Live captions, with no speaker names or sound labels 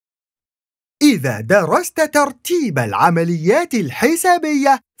إذا درست ترتيب العمليات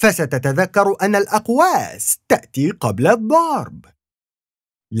الحسابية فستتذكر أن الأقواس تأتي قبل الضرب.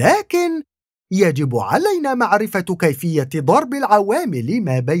 لكن يجب علينا معرفة كيفية ضرب العوامل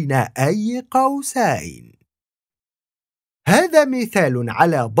ما بين أي قوسين. هذا مثال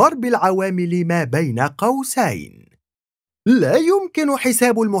على ضرب العوامل ما بين قوسين. لا يمكن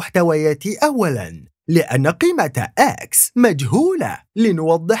حساب المحتويات أولاً، لأن قيمة x مجهولة.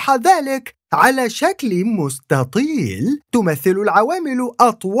 لنوضح ذلك على شكل مستطيل تمثل العوامل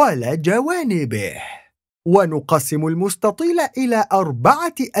أطوال جوانبه، ونقسم المستطيل إلى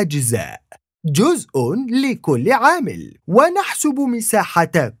 4 أجزاء، جزء لكل عامل، ونحسب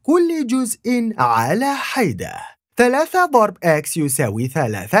مساحة كل جزء على حدة. 3 ضرب x يساوي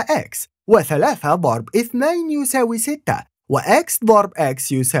 3x، و3 ضرب 2 يساوي 6، وx ضرب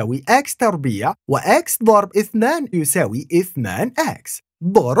x يساوي x تربيع، وx ضرب 2 يساوي 2x.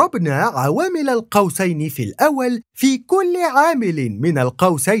 ضربنا عوامل القوسين في الأول في كل عامل من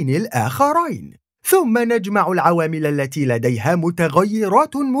القوسين الآخرين، ثم نجمع العوامل التي لديها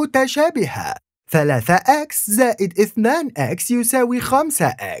متغيرات متشابهة. 3x زائد 2x يساوي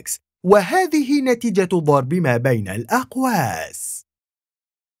 5x، وهذه نتيجة ضرب ما بين الأقواس.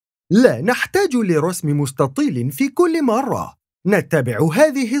 لا نحتاج لرسم مستطيل في كل مرة. نتبع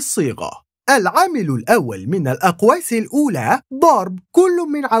هذه الصيغة: العامل الأول من الأقواس الأولى ضرب كل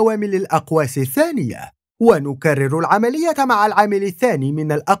من عوامل الأقواس الثانية، ونكرر العملية مع العامل الثاني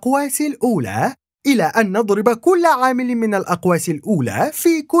من الأقواس الأولى إلى أن نضرب كل عامل من الأقواس الأولى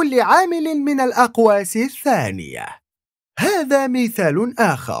في كل عامل من الأقواس الثانية. هذا مثال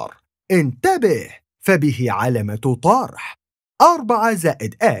آخر. انتبه، فبه علامة طرح. 4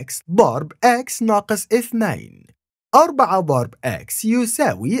 زائد x ضرب x ناقص 2. 4 ضرب x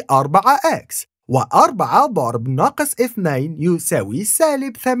يساوي 4x، و4 ضرب ناقص 2 يساوي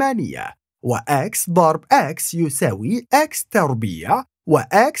سالب 8، وx ضرب x يساوي x تربيع،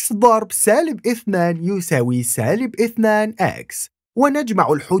 وx ضرب سالب 2 يساوي سالب 2x.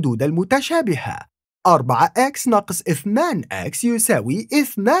 ونجمع الحدود المتشابهة. 4x ناقص 2x يساوي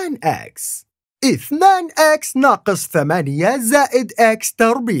 2x. 2x ناقص 8 زائد x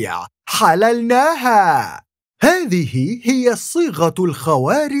تربيع. حللناها. هذه هي الصيغة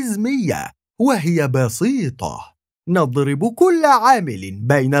الخوارزمية، وهي بسيطة. نضرب كل عامل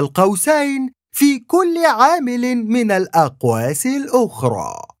بين القوسين في كل عامل من الأقواس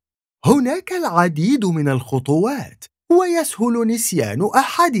الأخرى. هناك العديد من الخطوات، ويسهل نسيان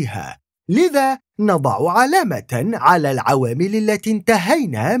أحدها، لذا نضع علامة على العوامل التي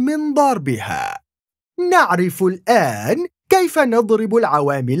انتهينا من ضربها. نعرف الآن كيف نضرب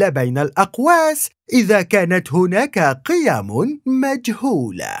العوامل بين الأقواس إذا كانت هناك قيم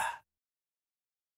مجهولة.